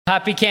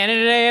Happy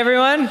Canada Day,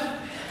 everyone.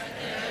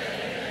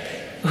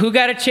 Who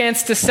got a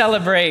chance to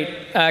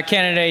celebrate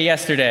Canada Day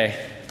yesterday?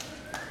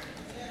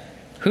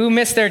 Who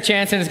missed their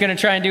chance and is going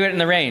to try and do it in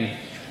the rain?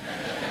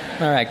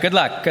 All right, good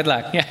luck, good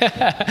luck.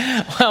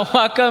 Well,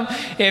 welcome.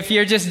 If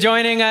you're just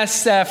joining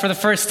us for the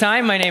first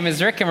time, my name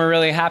is Rick, and we're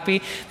really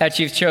happy that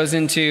you've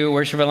chosen to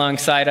worship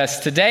alongside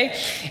us today.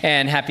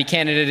 And happy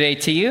Canada Day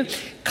to you.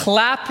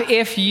 Clap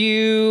if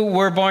you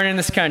were born in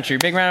this country.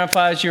 Big round of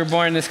applause, you were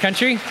born in this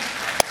country.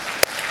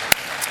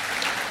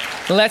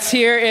 Let's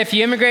hear if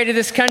you immigrated to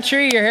this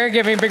country. You're here.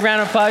 Give me a big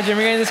round of applause. You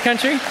immigrated to this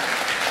country.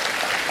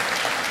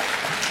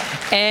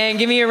 And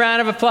give me a round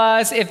of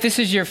applause if this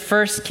is your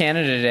first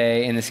Canada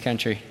Day in this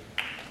country.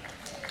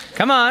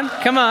 Come on,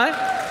 come on.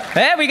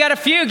 Hey, we got a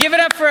few. Give it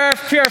up for our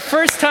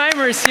first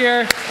timers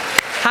here.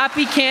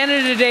 Happy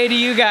Canada Day to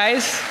you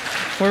guys.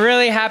 We're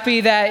really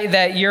happy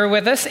that you're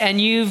with us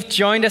and you've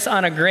joined us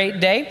on a great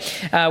day.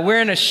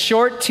 We're in a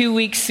short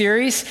 2-week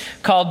series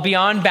called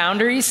Beyond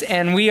Boundaries,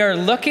 and we are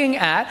looking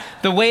at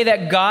the way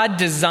that God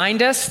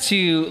designed us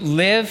to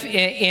live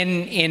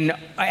in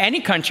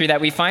any country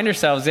that we find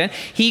ourselves in.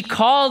 He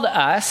called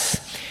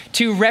us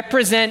to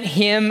represent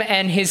him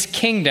and his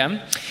kingdom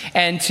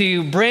and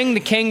to bring the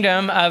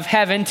kingdom of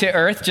heaven to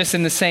earth just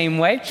in the same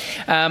way.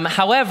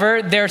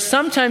 However,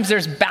 sometimes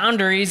there's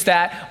boundaries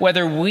that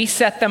whether we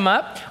set them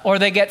up or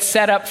they get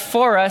set up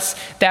for us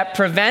that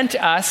prevent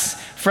us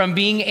from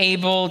being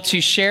able to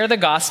share the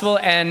gospel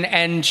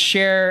and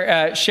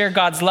share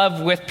God's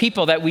love with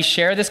people that we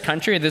share this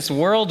country, this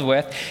world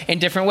with in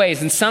different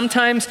ways. And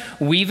sometimes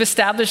we've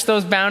established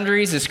those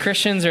boundaries as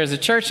Christians or as a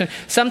church, and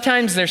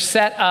sometimes they're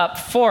set up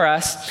for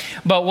us.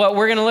 But what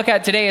we're going to look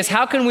at today is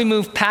how can we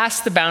move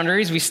past the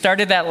boundaries? We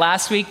started that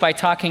last week by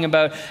talking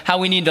about how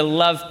we need to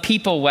love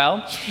people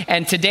well.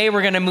 And today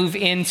we're going to move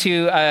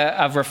into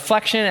a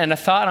reflection and a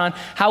thought on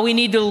how we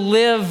need to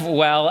live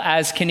well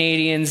as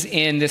Canadians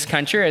in this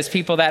country, as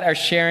people that are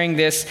sharing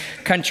this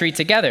country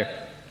together.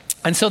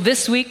 And so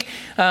this week,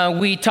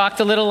 we talked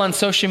a little on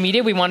social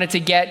media. We wanted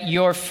to get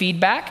your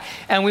feedback,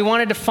 and we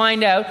wanted to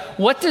find out,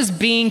 what does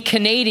being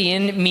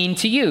Canadian mean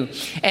to you?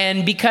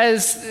 And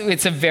because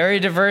it's a very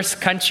diverse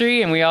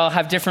country, and we all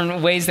have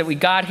different ways that we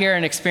got here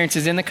and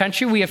experiences in the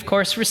country, we, of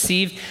course,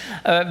 received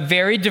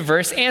very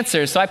diverse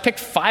answers. So I picked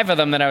 5 of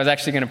them that I was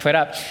actually going to put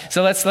up.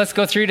 So let's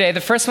go through today.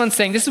 The first one's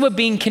saying, this is what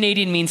being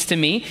Canadian means to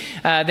me.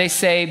 They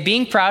say,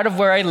 being proud of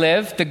where I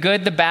live, the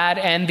good, the bad,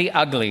 and the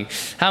ugly.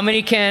 How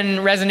many can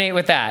resonate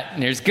with that?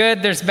 There's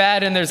good, there's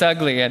bad, and there's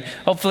ugly. And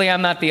hopefully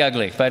I'm not the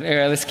ugly, but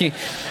let's keep.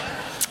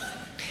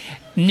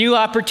 New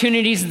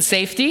opportunities and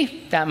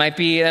safety. That might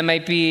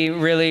be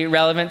really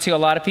relevant to a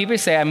lot of people.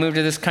 Say, I moved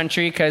to this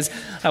country because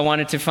I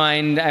wanted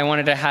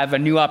to have a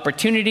new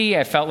opportunity.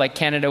 I felt like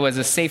Canada was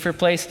a safer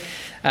place.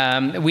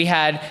 We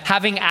had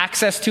having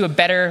access to a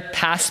better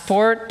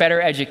passport,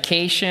 better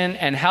education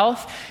and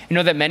health. You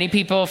know that many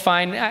people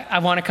find, I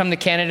want to come to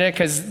Canada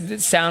because it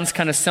sounds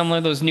kind of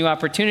similar, those new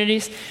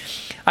opportunities.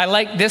 I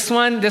like this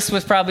one. This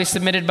was probably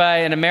submitted by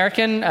an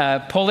American.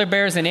 Polar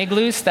bears and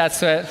igloos.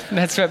 That's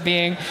what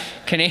being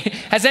Canadian.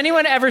 Has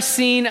anyone ever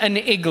seen an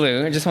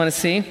igloo? I just want to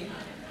see.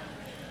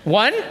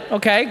 1?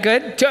 Okay,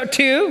 good.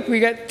 2. We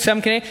got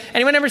some Canadian.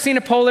 Anyone ever seen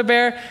a polar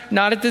bear?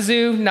 Not at the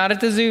zoo. Not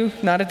at the zoo.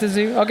 Not at the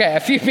zoo. Okay, a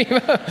few people.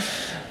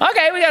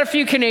 Okay, we got a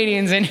few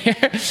Canadians in here.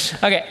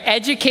 Okay,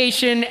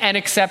 education and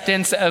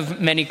acceptance of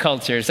many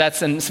cultures.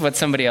 That's what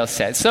somebody else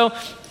said. So,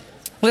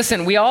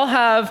 listen, we all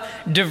have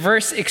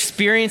diverse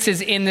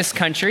experiences in this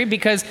country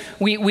because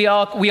we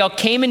all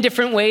came in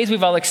different ways.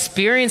 We've all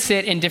experienced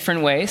it in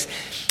different ways.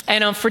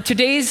 And for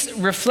today's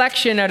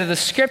reflection out of the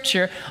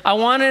scripture, I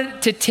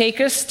wanted to take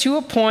us to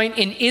a point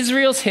in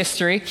Israel's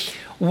history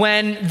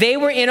when they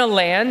were in a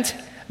land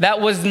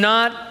that was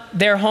not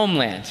their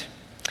homeland.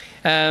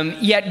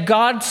 Yet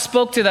God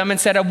spoke to them and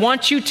said, I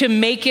want you to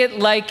make it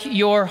like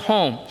your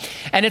home.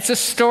 And it's a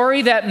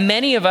story that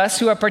many of us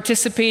who are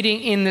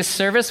participating in this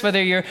service,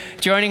 whether you're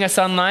joining us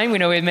online, we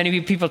know we have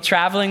many people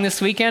traveling this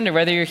weekend, or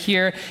whether you're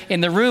here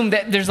in the room,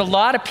 that there's a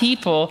lot of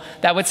people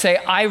that would say,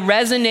 I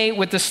resonate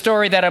with the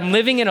story that I'm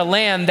living in a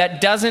land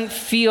that doesn't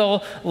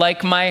feel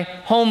like my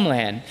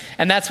homeland.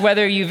 And that's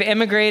whether you've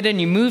immigrated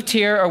and you moved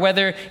here, or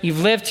whether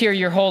you've lived here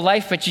your whole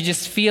life, but you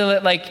just feel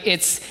it like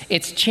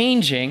it's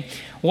changing.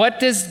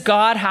 What does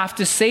God have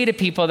to say to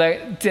people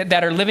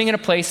that are living in a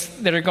place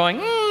that are going,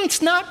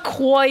 it's not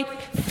quite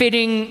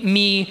fitting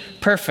me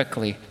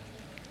perfectly?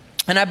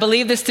 And I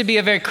believe this to be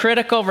a very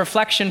critical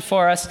reflection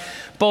for us,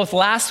 both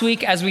last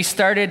week as we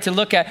started to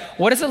look at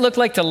what does it look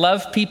like to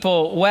love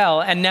people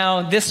well, and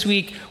now this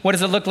week, what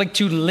does it look like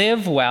to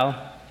live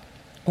well?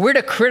 We're at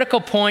a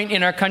critical point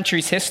in our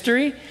country's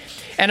history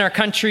and our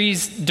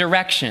country's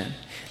direction.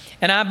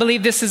 And I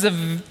believe this is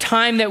a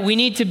time that we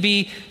need to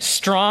be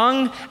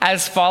strong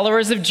as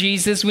followers of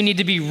Jesus. We need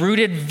to be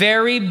rooted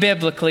very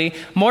biblically,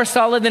 more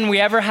solid than we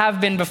ever have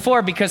been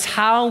before, because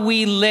how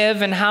we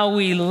live and how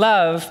we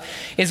love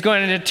is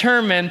going to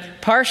determine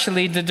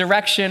partially the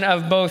direction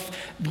of both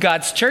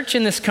God's church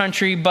in this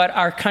country, but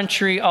our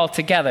country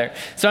altogether.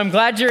 So I'm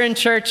glad you're in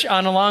church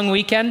on a long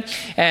weekend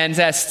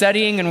and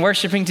studying and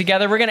worshiping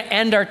together. We're going to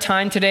end our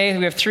time today.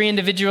 We have 3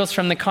 individuals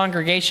from the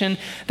congregation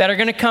that are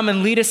going to come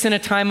and lead us in a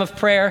time of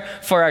prayer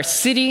for our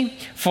city,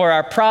 for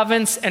our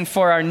province, and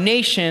for our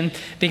nation,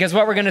 because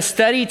what we're going to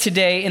study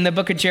today in the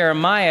book of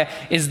Jeremiah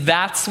is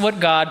that's what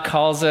God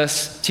calls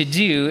us to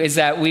do, is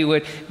that we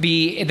would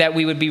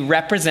be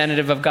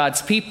representative of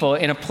God's people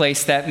in a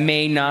place that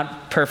may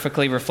not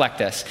perfectly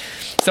reflect us.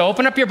 So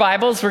open up your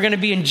Bibles. We're going to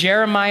be in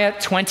Jeremiah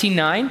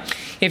 29.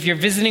 If you're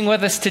visiting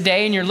with us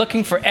today and you're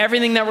looking for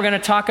everything that we're going to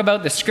talk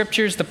about, the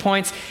scriptures, the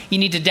points, you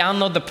need to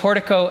download the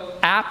Portico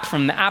app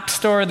from the App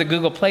Store, the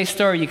Google Play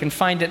Store. You can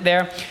find it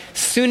there. As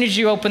soon as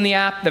you open the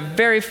app, the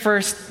very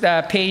first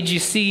page you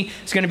see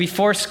is going to be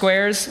 4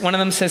 squares. One of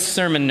them says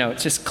sermon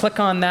notes. Just click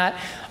on that.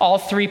 All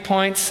 3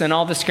 points and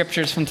all the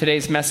scriptures from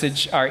today's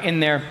message are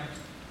in there.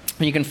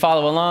 You can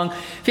follow along.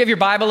 If you have your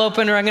Bible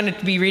open, or I'm going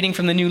to be reading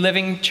from the New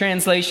Living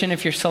Translation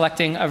if you're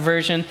selecting a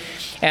version.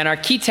 And our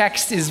key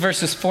text is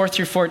verses 4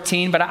 through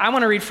 14, but I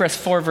want to read for us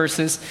 4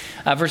 verses,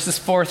 verses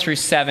 4 through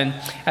 7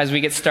 as we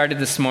get started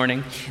this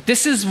morning.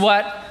 This is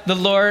what the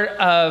Lord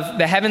of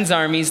the heaven's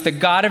armies, the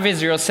God of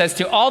Israel, says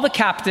to all the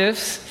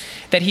captives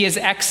that he has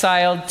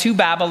exiled to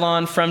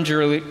Babylon from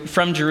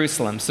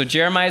Jerusalem. So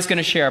Jeremiah is going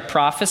to share a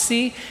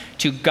prophecy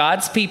to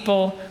God's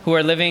people who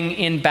are living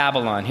in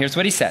Babylon. Here's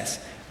what he says.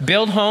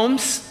 Build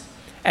homes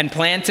and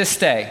plan to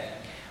stay.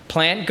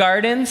 Plant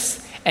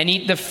gardens and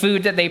eat the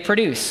food that they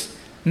produce.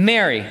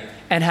 Marry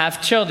and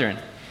have children.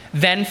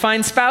 Then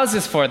find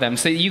spouses for them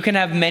so that you can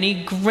have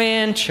many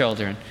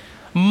grandchildren.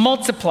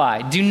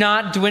 Multiply, do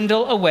not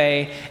dwindle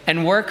away,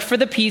 and work for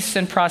the peace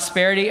and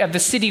prosperity of the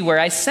city where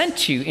I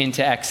sent you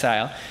into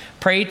exile.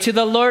 Pray to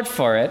the Lord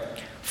for it,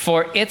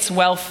 for its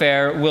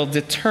welfare will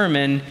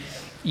determine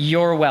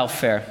your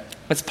welfare.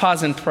 Let's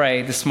pause and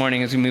pray this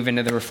morning as we move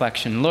into the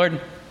reflection.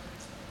 Lord,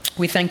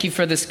 we thank you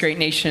for this great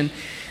nation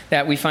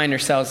that we find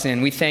ourselves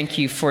in. We thank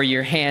you for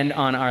your hand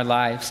on our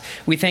lives.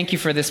 We thank you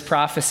for this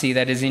prophecy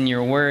that is in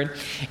your word.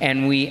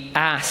 And we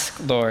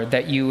ask, Lord,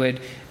 that you would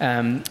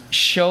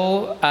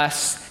show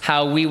us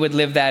how we would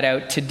live that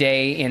out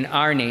today in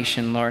our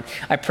nation, Lord.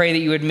 I pray that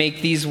you would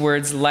make these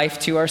words life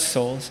to our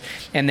souls,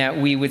 and that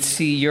we would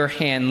see your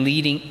hand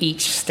leading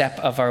each step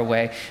of our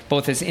way,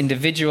 both as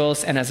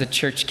individuals and as a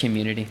church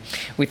community.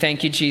 We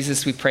thank you,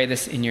 Jesus. We pray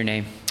this in your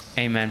name.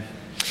 Amen.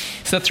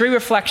 So 3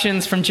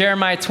 reflections from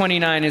Jeremiah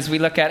 29 as we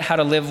look at how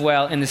to live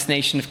well in this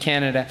nation of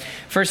Canada.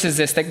 First is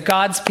this, that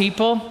God's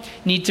people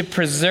need to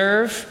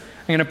preserve,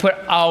 I'm going to put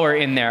our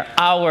in there,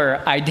 our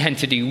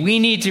identity. We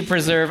need to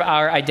preserve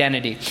our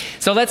identity.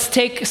 So let's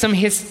take some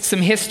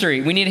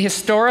history. We need a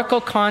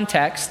historical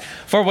context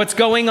for what's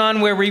going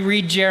on where we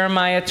read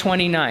Jeremiah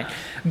 29.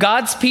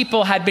 God's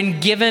people had been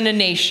given a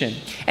nation,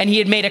 and he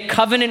had made a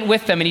covenant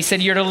with them, and he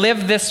said, you're to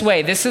live this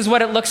way. This is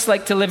what it looks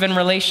like to live in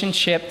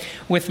relationship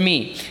with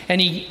me.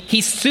 And he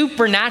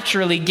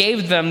supernaturally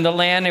gave them the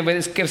land. It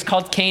was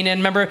called Canaan.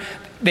 Remember,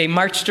 they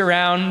marched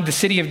around the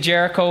city of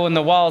Jericho and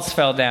the walls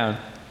fell down.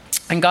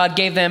 And God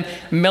gave them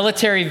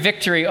military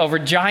victory over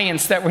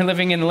giants that were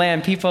living in the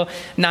land, people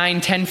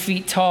 9-10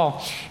 feet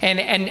tall.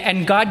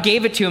 And God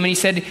gave it to him, and he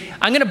said,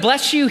 I'm going to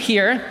bless you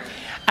here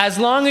as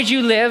long as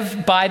you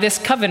live by this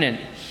covenant.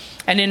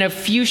 And in a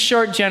few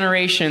short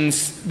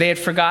generations, they had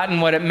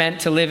forgotten what it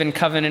meant to live in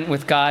covenant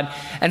with God.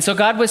 And so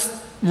God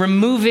was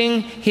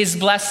removing his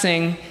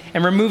blessing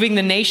and removing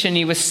the nation.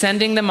 He was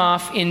sending them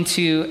off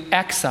into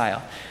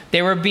exile.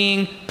 They were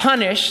being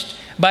punished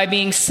by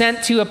being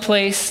sent to a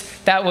place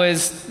that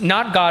was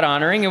not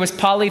God-honoring. It was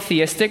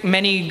polytheistic,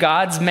 many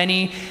gods,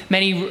 many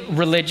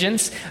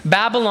religions.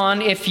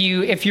 Babylon, if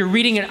you're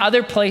reading in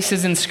other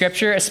places in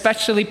Scripture,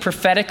 especially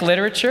prophetic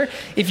literature,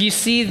 if you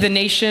see the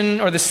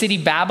nation or the city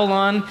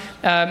Babylon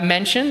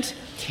mentioned,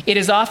 it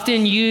is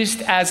often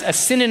used as a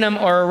synonym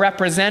or a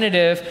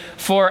representative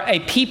for a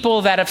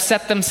people that have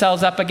set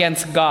themselves up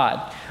against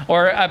God,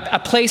 or a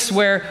place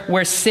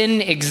where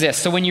sin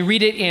exists. So when you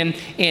read it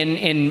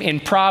in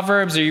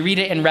Proverbs, or you read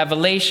it in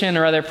Revelation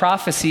or other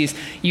prophecies,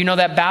 you know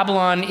that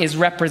Babylon is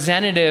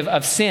representative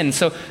of sin.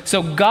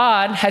 So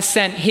God has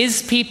sent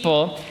his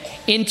people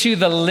into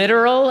the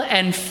literal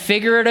and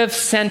figurative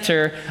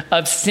center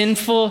of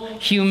sinful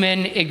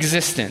human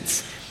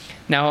existence.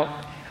 Now,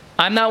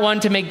 I'm not one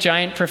to make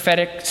giant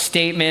prophetic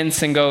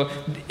statements and go,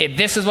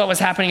 this is what was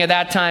happening at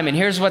that time, and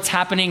here's what's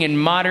happening in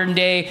modern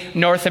day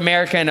North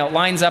America, and it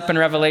lines up in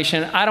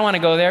Revelation. I don't want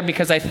to go there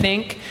because I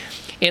think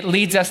it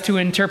leads us to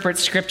interpret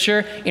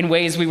Scripture in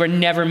ways we were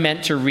never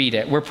meant to read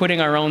it. We're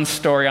putting our own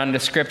story onto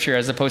Scripture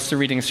as opposed to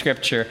reading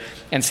Scripture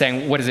and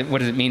saying, what does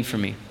it mean for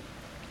me?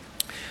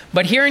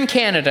 But here in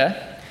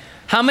Canada,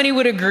 how many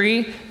would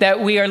agree that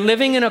we are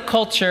living in a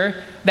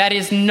culture that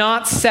is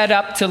not set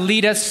up to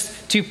lead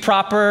us to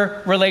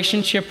proper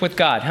relationship with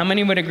God. How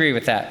many would agree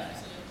with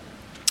that?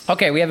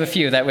 Okay, we have a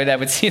few that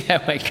would see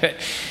that way. Good.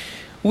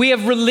 We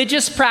have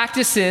religious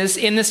practices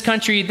in this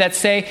country that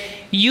say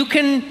you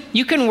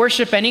can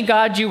worship any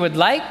God you would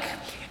like,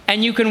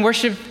 and you can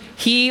worship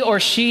he or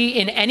she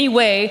in any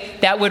way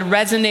that would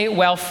resonate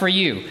well for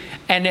you.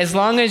 And as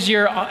long as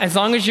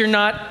you're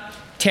not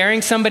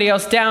tearing somebody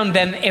else down,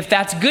 then if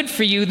that's good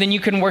for you, then you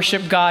can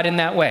worship God in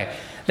that way.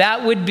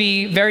 That would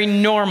be very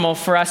normal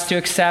for us to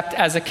accept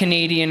as a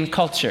Canadian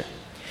culture.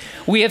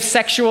 We have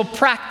sexual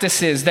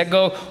practices that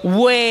go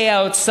way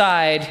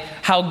outside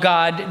how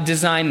God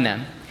designed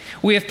them.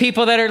 We have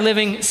people that are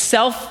living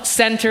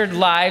self-centered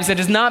lives that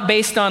is not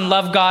based on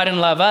love God and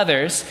love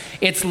others.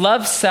 It's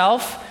love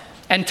self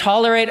and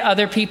tolerate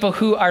other people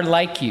who are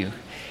like you.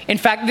 In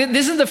fact,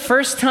 this is the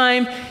first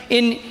time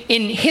in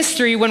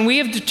history when we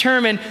have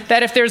determined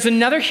that if there's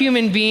another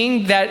human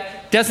being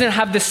that doesn't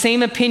have the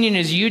same opinion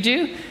as you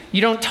do,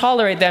 you don't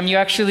tolerate them. You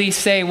actually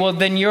say, well,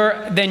 then you're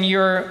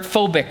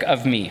phobic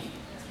of me.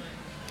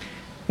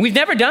 We've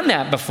never done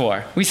that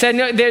before. We said,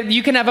 no,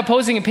 you can have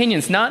opposing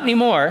opinions. Not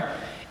anymore.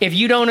 If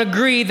you don't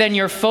agree, then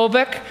you're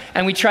phobic,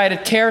 and we try to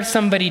tear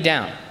somebody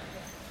down.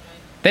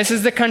 This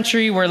is the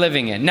country we're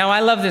living in. Now,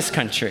 I love this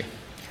country.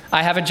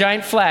 I have a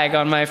giant flag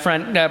on my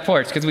front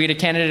porch because we had a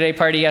Canada Day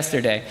party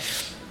yesterday.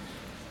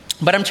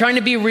 But I'm trying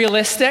to be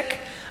realistic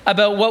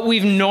about what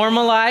we've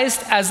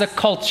normalized as a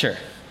culture.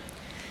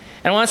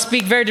 And I want to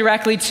speak very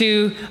directly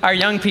to our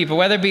young people,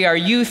 whether it be our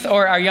youth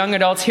or our young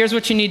adults. Here's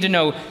what you need to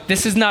know.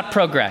 This is not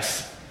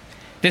progress.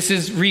 This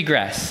is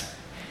regress.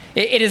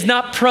 It is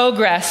not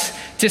progress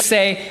to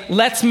say,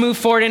 let's move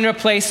forward into a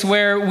place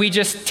where we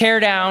just tear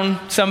down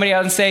somebody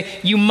else and say,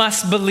 you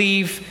must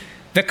believe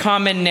the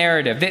common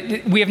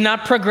narrative. We have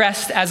not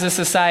progressed as a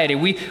society.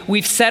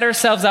 We've set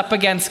ourselves up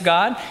against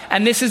God,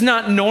 and this is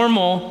not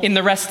normal in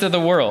the rest of the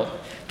world.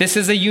 This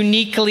is a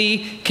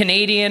uniquely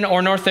Canadian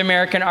or North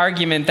American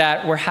argument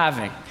that we're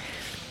having.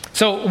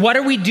 So what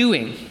are we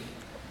doing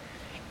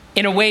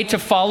in a way to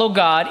follow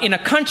God in a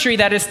country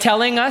that is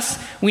telling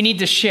us we need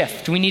to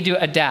shift, we need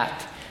to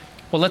adapt?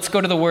 Well, let's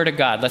go to the Word of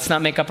God. Let's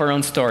not make up our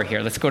own story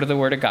here. Let's go to the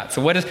Word of God. So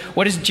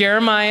what does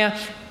Jeremiah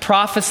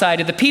prophesy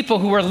to the people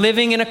who were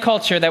living in a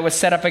culture that was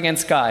set up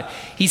against God?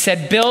 He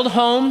said, build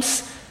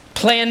homes,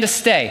 plan to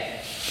stay.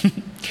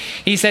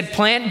 He said,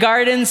 plant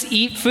gardens,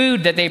 eat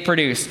food that they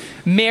produce,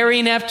 marry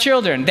and have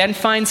children, then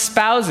find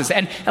spouses.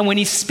 And when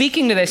he's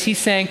speaking to this, he's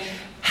saying,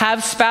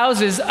 have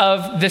spouses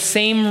of the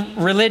same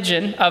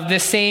religion, of the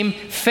same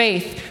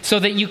faith, so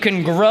that you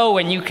can grow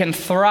and you can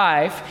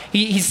thrive.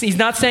 He's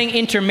not saying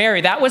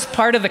intermarry. That was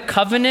part of the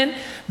covenant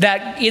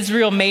that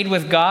Israel made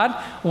with God,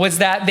 was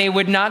that they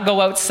would not go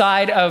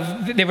outside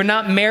of, they would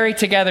not marry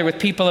together with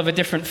people of a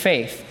different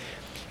faith.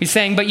 He's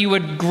saying, but you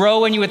would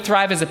grow and you would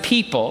thrive as a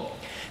people,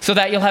 so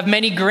that you'll have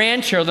many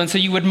grandchildren, so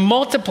you would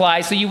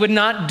multiply, so you would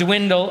not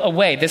dwindle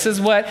away. This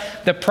is what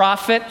the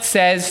prophet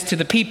says to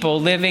the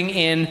people living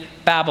in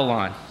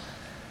Babylon.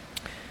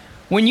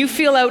 When you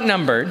feel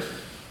outnumbered,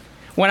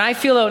 when I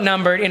feel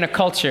outnumbered in a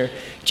culture,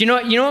 do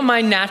you know what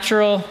my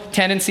natural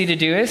tendency to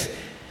do is?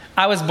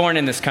 I was born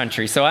in this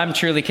country, so I'm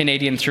truly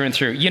Canadian through and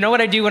through. You know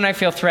what I do when I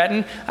feel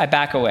threatened? I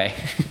back away.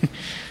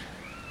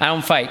 I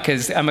don't fight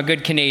because I'm a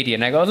good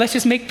Canadian. I go, let's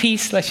just make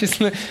peace. Let's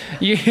just...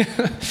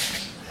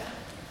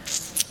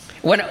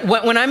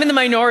 When I'm in the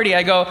minority,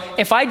 I go,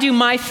 if I do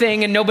my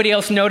thing and nobody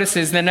else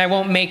notices, then I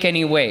won't make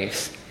any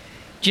waves.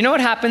 Do you know what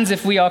happens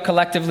if we all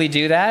collectively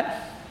do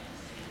that?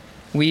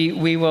 We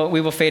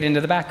will fade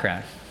into the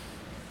background,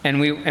 and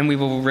we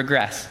will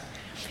regress.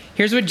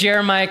 Here's what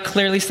Jeremiah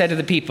clearly said to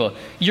the people.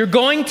 You're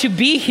going to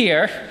be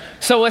here,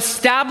 so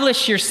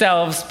establish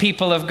yourselves,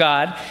 people of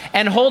God,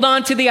 and hold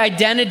on to the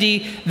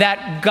identity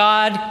that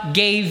God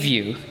gave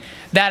you,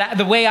 that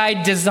the way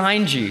I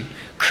designed you.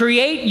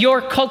 Create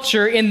your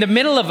culture in the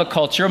middle of a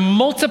culture,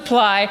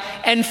 multiply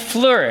and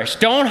flourish.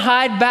 Don't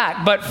hide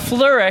back, but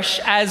flourish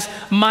as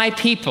my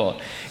people.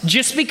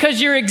 Just because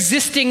you're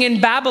existing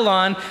in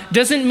Babylon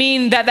doesn't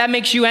mean that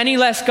makes you any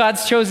less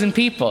God's chosen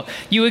people.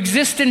 You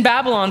exist in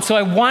Babylon, so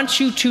I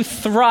want you to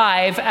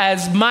thrive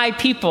as my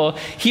people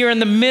here in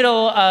the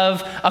middle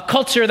of a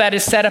culture that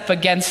is set up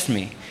against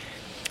me.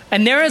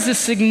 And there is a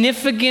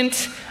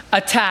significant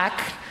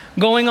attack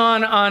going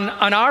on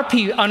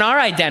our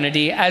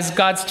identity as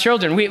God's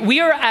children. We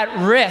are at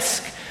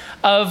risk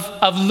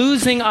of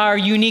losing our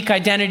unique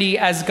identity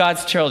as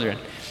God's children.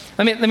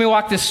 Let me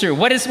walk this through.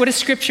 What does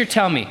Scripture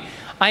tell me?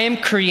 I am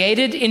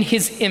created in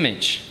His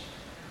image.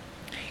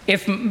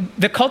 If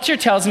the culture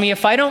tells me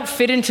if I don't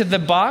fit into the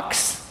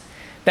box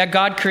that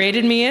God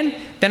created me in,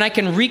 then I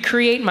can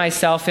recreate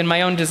myself in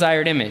my own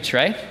desired image,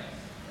 right?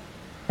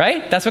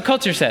 Right? That's what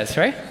culture says,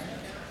 right?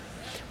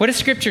 What does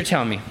Scripture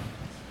tell me?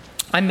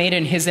 I'm made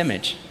in His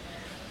image.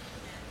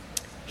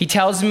 He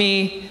tells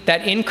me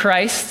that in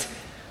Christ,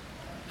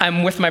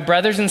 I'm with my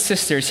brothers and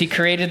sisters. He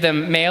created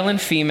them male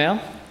and female.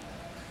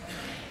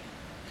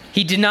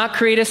 He did not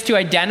create us to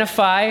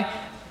identify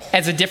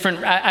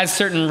as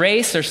certain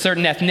race or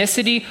certain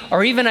ethnicity,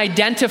 or even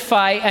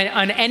identify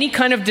on any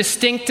kind of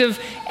distinctive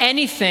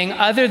anything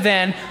other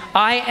than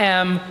I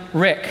am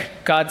Rick,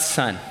 God's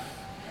son,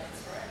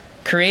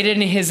 created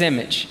in his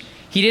image.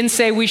 He didn't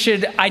say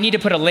I need to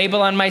put a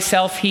label on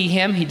myself, he,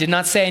 him. He did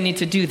not say I need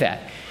to do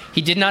that.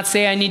 He did not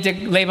say I need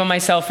to label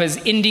myself as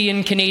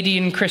Indian,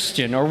 Canadian,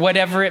 Christian, or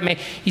whatever it may.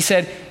 He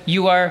said,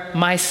 you are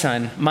my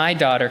son, my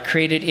daughter,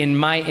 created in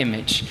my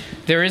image.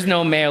 There is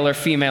no male or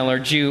female or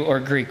Jew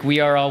or Greek. We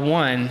are all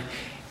one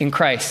in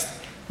Christ.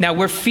 Now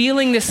we're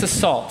feeling this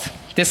assault,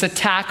 this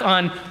attack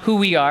on who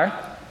we are.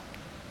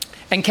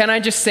 And can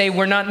I just say,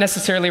 we're not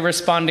necessarily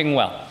responding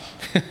well.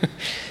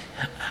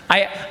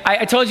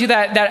 I told you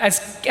that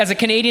as a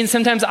Canadian,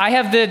 sometimes I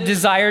have the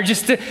desire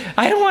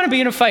I don't want to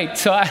be in a fight,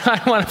 so I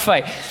don't want to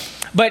fight.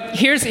 But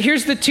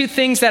here's the two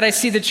things that I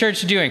see the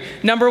church doing.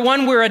 Number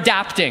one, we're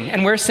adapting,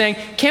 and we're saying,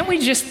 can't we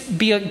just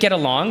get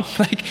along?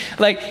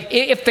 Like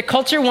if the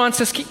culture wants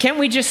us, can't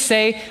we just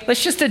say,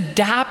 let's just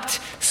adapt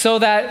so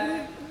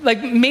that,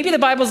 like, maybe the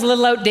Bible's a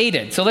little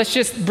outdated, so let's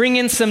just bring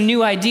in some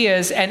new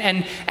ideas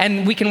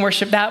and we can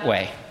worship that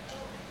way.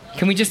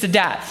 Can we just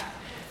adapt?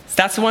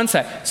 That's one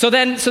side. So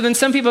then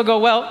some people go,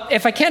 well,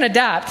 if I can't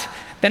adapt,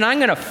 then I'm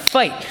going to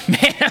fight.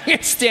 Man, I'm going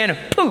to stand up.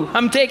 Pooh,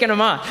 I'm taking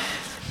them on.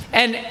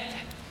 And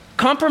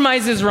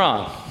compromise is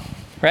wrong,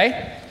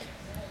 right?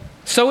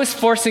 So is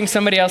forcing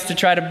somebody else to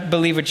try to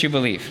believe what you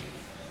believe.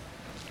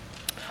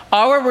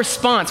 Our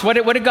response, what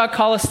did God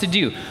call us to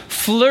do?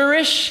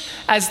 Flourish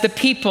as the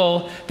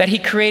people that he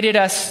created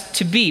us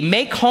to be.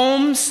 Make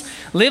homes,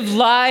 live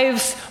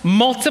lives,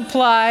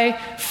 multiply,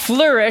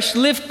 flourish,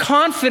 live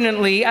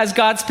confidently as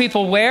God's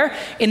people. Where?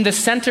 In the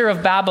center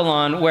of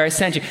Babylon, where I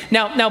sent you.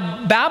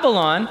 Now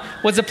Babylon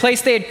was a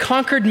place they had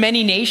conquered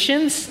many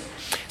nations.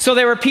 So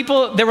there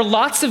were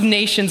lots of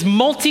nations,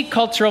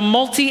 multicultural,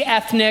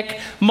 multi-ethnic,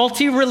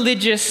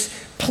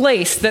 multi-religious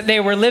place that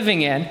they were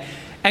living in.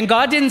 And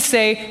God didn't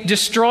say,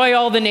 destroy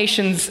all the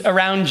nations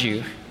around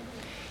you.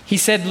 He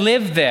said,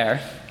 live there,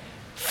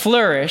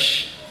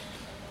 flourish,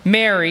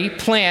 marry,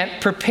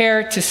 plant,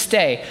 prepare to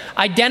stay.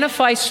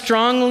 Identify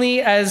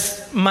strongly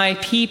as my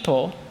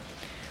people,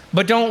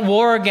 but don't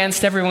war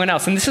against everyone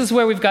else. And this is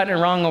where we've gotten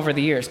it wrong over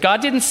the years. God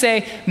didn't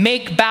say,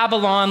 make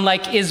Babylon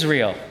like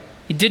Israel.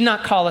 He did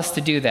not call us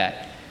to do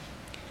that.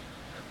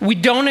 We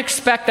don't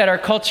expect that our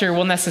culture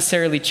will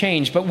necessarily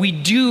change, but we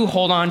do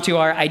hold on to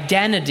our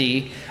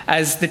identity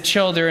as the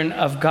children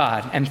of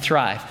God and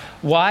thrive.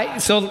 Why?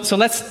 So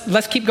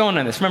let's keep going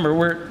on this. Remember,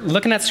 we're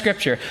looking at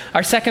Scripture.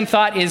 Our second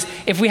thought is,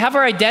 if we have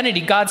our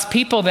identity, God's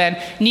people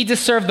then need to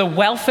serve the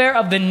welfare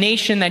of the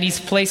nation that he's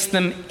placed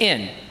them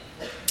in.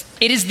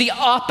 It is the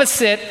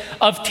opposite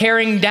of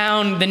tearing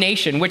down the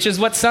nation, which is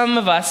what some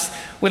of us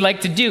would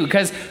like to do,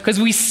 because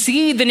we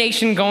see the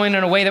nation going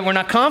in a way that we're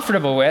not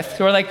comfortable with.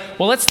 So we're like,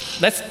 well, let's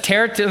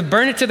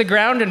burn it to the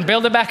ground and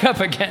build it back up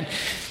again.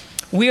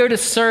 We are to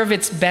serve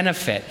its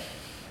benefit.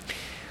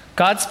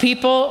 God's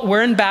people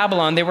were in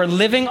Babylon. They were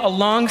living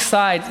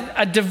alongside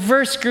a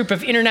diverse group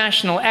of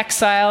international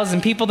exiles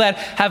and people that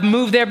have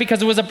moved there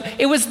because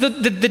it was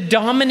the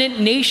dominant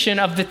nation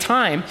of the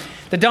time,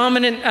 the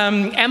dominant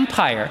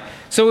empire.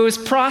 So it was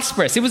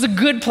prosperous. It was a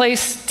good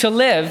place to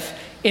live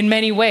in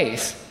many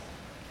ways.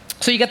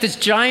 So you got this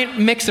giant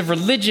mix of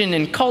religion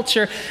and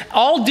culture,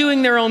 all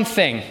doing their own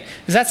thing.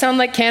 Does that sound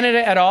like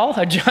Canada at all?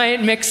 A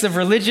giant mix of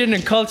religion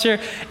and culture,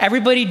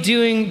 everybody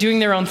doing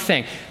their own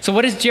thing. So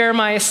what does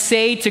Jeremiah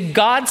say to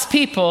God's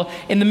people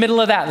in the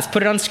middle of that? Let's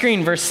put it on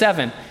screen, verse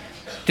 7.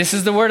 This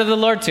is the word of the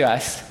Lord to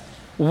us.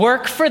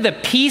 Work for the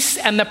peace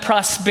and the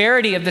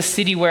prosperity of the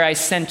city where I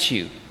sent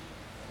you.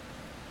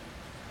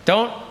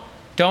 Don't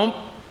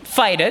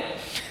fight it.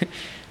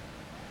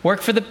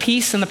 Work for the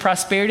peace and the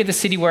prosperity of the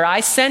city where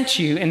I sent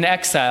you in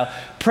exile.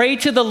 Pray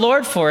to the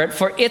Lord for it,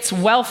 for its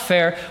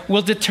welfare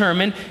will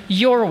determine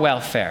your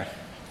welfare.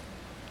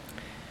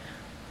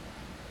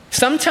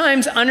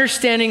 Sometimes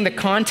understanding the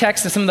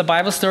context of some of the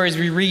Bible stories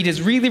we read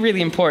is really,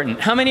 really important.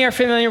 How many are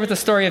familiar with the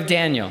story of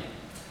Daniel?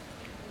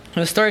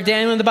 The story of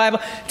Daniel in the Bible.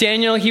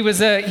 Daniel, he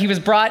was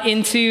brought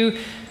into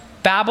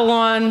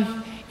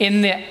Babylon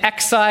in the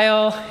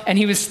exile, and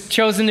he was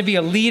chosen to be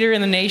a leader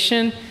in the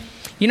nation.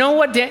 You know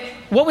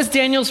what was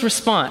Daniel's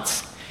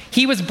response?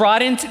 He was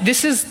brought into,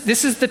 this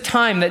is the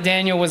time that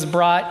Daniel was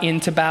brought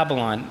into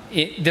Babylon.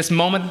 This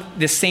moment,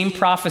 this same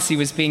prophecy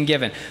was being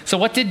given. So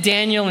what did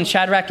Daniel and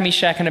Shadrach,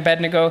 Meshach, and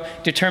Abednego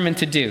determine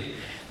to do?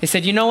 They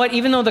said, you know what,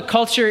 even though the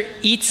culture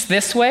eats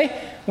this way,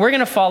 we're going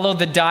to follow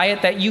the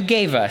diet that you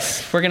gave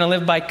us. We're going to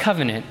live by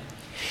covenant.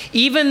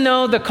 Even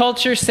though the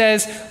culture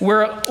says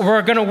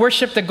we're going to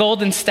worship the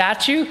golden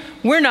statue,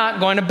 we're not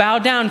going to bow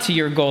down to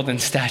your golden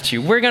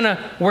statue. We're going to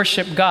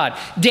worship God.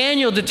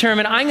 Daniel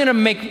determined, I'm going to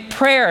make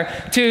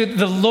prayer to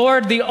the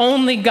Lord, the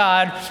only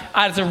God,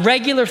 as a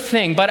regular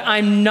thing, but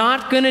I'm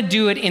not going to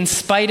do it in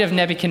spite of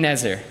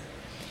Nebuchadnezzar.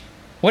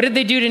 What did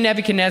they do to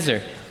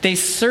Nebuchadnezzar? They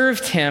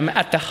served him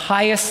at the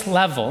highest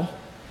level,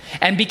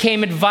 and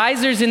became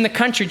advisors in the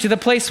country, to the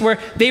place where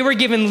they were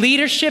given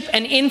leadership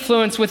and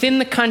influence within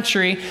the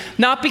country,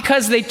 not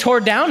because they tore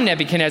down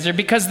Nebuchadnezzar,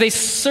 because they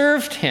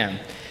served him.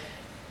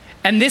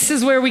 And this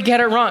is where we get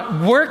it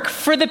wrong. Work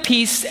for the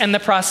peace and the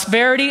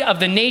prosperity of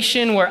the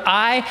nation where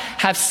I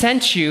have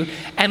sent you,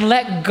 and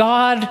let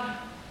God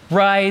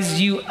rise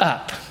you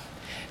up.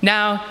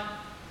 Now,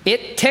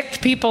 it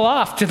ticked people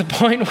off to the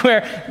point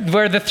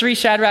where the three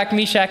Shadrach,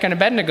 Meshach, and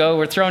Abednego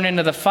were thrown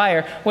into the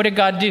fire. What did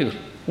God do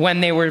when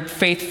they were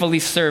faithfully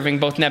serving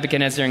both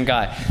Nebuchadnezzar and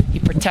God? He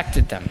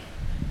protected them.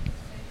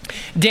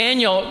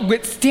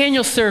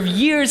 Daniel served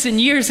years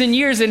and years and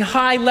years in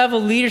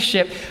high-level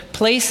leadership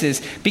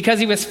places because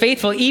he was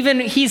faithful. Even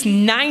he's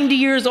 90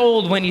 years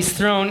old when he's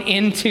thrown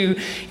into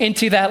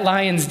that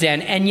lion's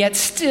den, and yet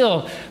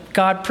still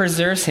God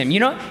preserves him.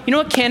 You know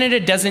what Canada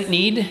doesn't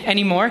need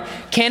anymore?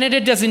 Canada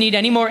doesn't need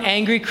any more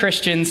angry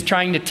Christians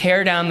trying to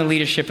tear down the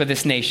leadership of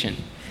this nation.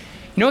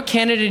 You know what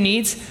Canada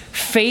needs?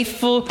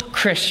 Faithful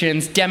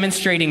Christians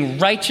demonstrating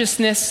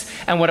righteousness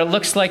and what it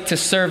looks like to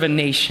serve a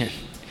nation.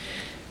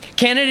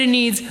 Canada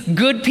needs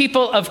good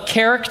people of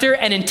character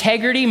and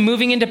integrity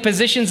moving into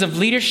positions of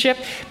leadership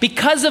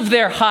because of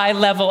their high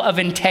level of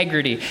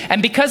integrity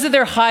and because of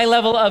their high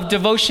level of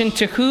devotion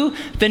to who?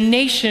 The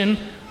nation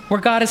where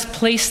God has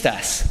placed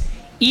us.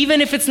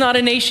 Even if it's not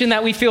a nation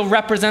that we feel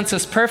represents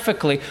us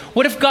perfectly,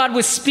 what if God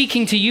was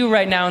speaking to you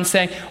right now and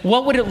saying,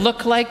 what would it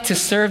look like to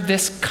serve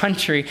this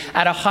country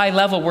at a high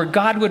level where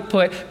God would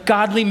put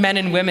godly men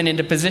and women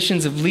into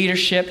positions of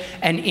leadership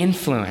and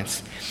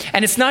influence?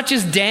 And it's not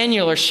just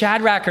Daniel or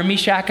Shadrach or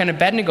Meshach and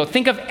Abednego.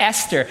 Think of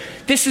Esther.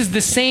 This is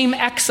the same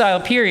exile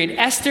period.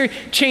 Esther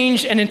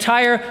changed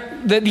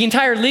the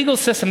entire legal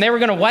system. They were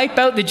going to wipe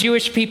out the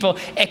Jewish people,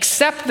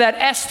 except that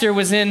Esther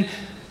was in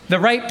the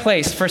right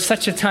place for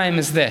such a time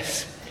as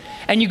this.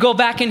 And you go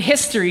back in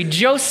history,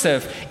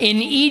 Joseph in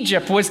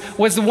Egypt was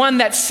the one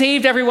that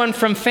saved everyone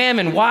from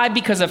famine. Why?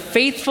 Because a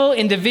faithful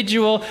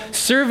individual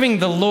serving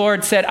the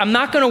Lord said, I'm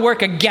not going to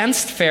work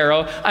against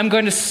Pharaoh, I'm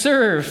going to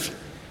serve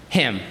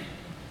him.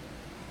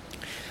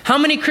 How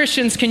many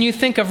Christians can you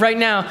think of right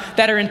now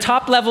that are in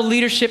top-level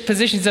leadership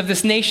positions of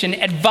this nation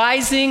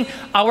advising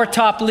our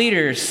top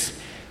leaders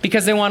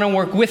because they want to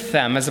work with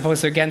them as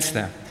opposed to against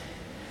them?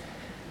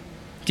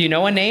 Do you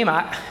know a name?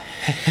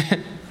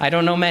 I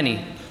don't know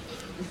many.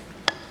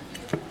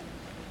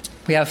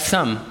 We have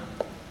some.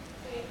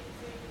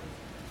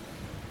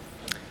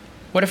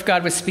 What if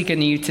God was speaking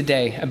to you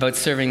today about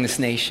serving this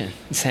nation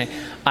and saying,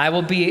 I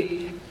will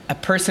be a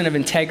person of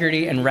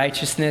integrity and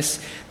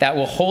righteousness that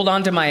will hold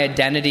on to my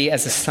identity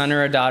as a son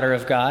or a daughter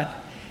of God,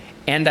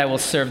 and I will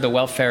serve the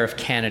welfare of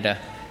Canada,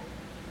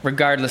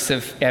 regardless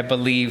of, I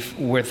believe,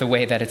 with the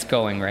way that it's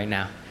going right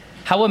now.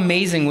 How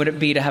amazing would it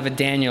be to have a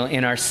Daniel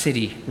in our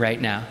city right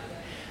now?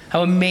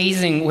 How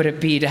amazing would it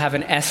be to have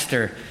an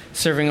Esther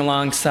serving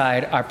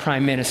alongside our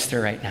prime minister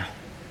right now?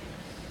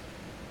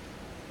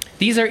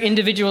 These are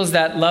individuals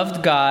that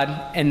loved God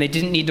and they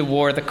didn't need to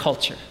war the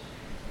culture.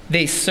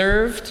 They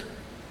served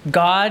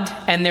God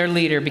and their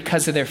leader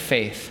because of their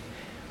faith.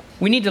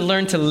 We need to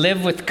learn to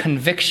live with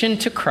conviction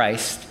to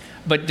Christ,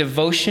 but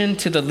devotion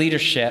to the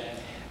leadership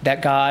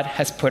that God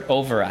has put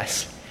over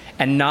us,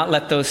 and not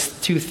let those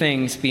two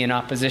things be in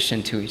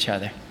opposition to each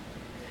other.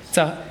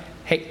 So,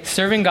 hey,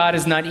 serving God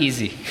is not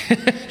easy.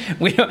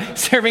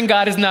 Serving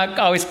God is not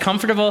always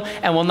comfortable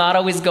and will not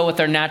always go with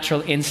our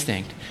natural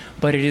instinct.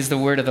 But it is the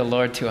word of the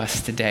Lord to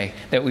us today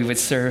that we would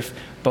serve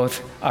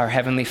both our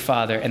Heavenly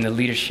Father and the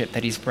leadership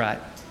that He's brought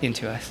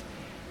into us.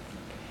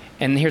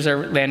 And here's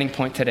our landing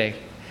point today.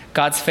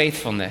 God's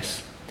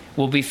faithfulness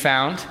will be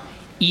found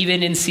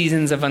even in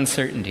seasons of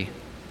uncertainty.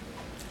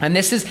 And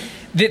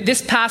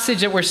this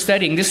passage that we're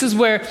studying, this is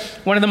where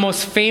one of the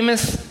most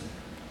famous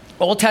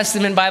Old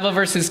Testament Bible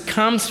verses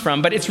comes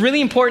from, but it's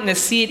really important to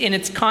see it in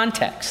its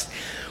context.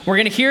 We're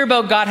going to hear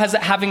about God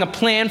having a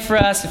plan for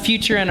us, a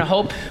future and a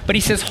hope, but He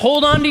says,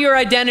 hold on to your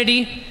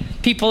identity,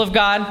 people of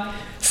God.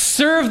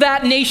 Serve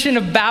that nation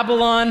of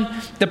Babylon,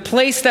 the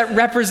place that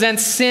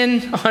represents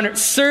sin on earth.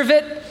 Serve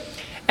it,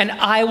 and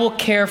I will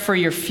care for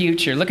your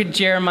future. Look at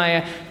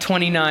Jeremiah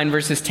 29,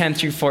 verses 10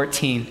 through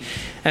 14.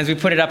 As we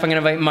put it up, I'm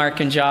going to invite Mark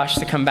and Josh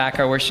to come back,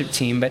 our worship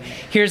team. But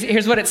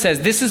here's what it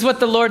says. This is what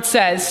the Lord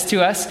says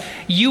to us.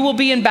 You will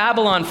be in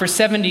Babylon for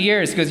 70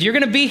 years. He goes, you're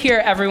going to be here,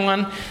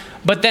 everyone.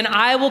 But then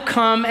I will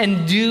come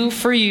and do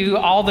for you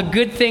all the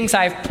good things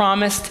I've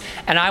promised,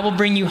 and I will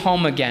bring you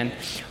home again.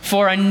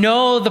 For I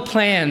know the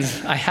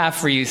plans I have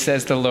for you,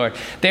 says the Lord.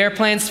 They are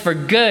plans for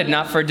good,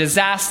 not for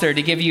disaster,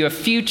 to give you a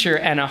future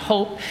and a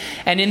hope.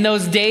 And in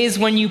those days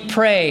when you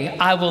pray,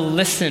 I will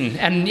listen.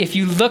 And if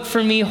you look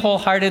for me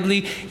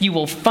wholeheartedly, you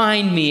will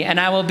find me, and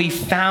I will be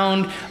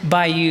found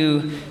by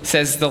you,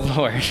 says the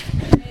Lord.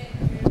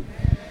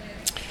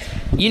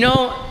 You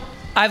know,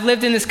 I've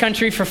lived in this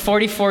country for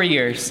 44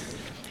 years.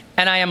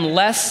 And I am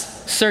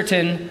less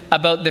certain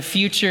about the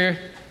future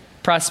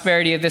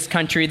prosperity of this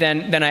country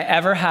than I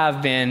ever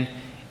have been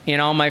in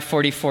all my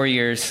 44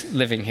 years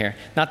living here.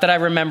 Not that I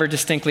remember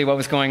distinctly what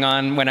was going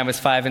on when I was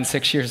 5 and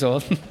 6 years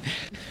old.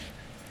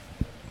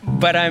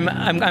 but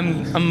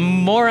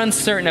I'm more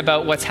uncertain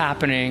about what's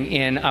happening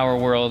in our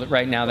world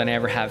right now than I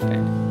ever have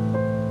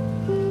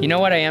been. You know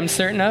what I am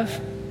certain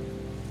of?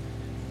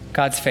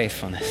 God's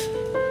faithfulness.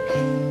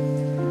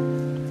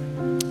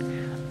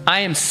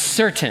 I am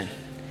certain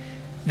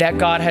that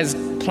God has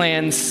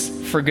plans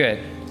for good.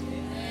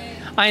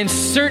 I am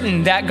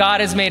certain that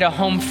God has made a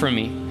home for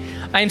me.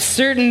 I am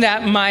certain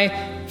that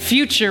my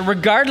future,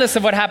 regardless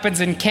of what happens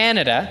in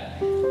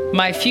Canada,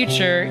 my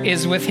future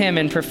is with him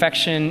in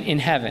perfection in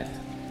heaven.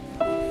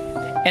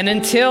 And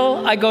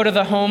until I go to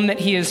the home that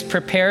he has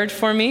prepared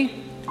for me,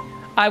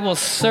 I will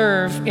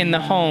serve in the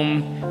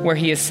home where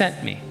he has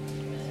sent me.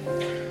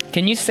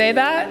 Can you say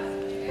that?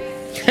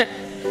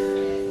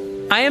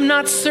 I am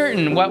not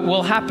certain what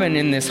will happen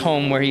in this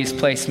home where he's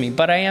placed me,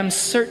 but I am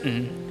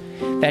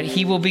certain that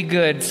he will be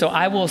good. So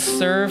I will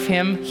serve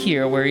him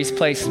here where he's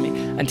placed me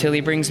until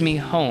he brings me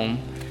home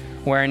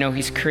where I know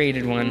he's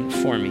created one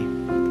for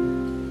me.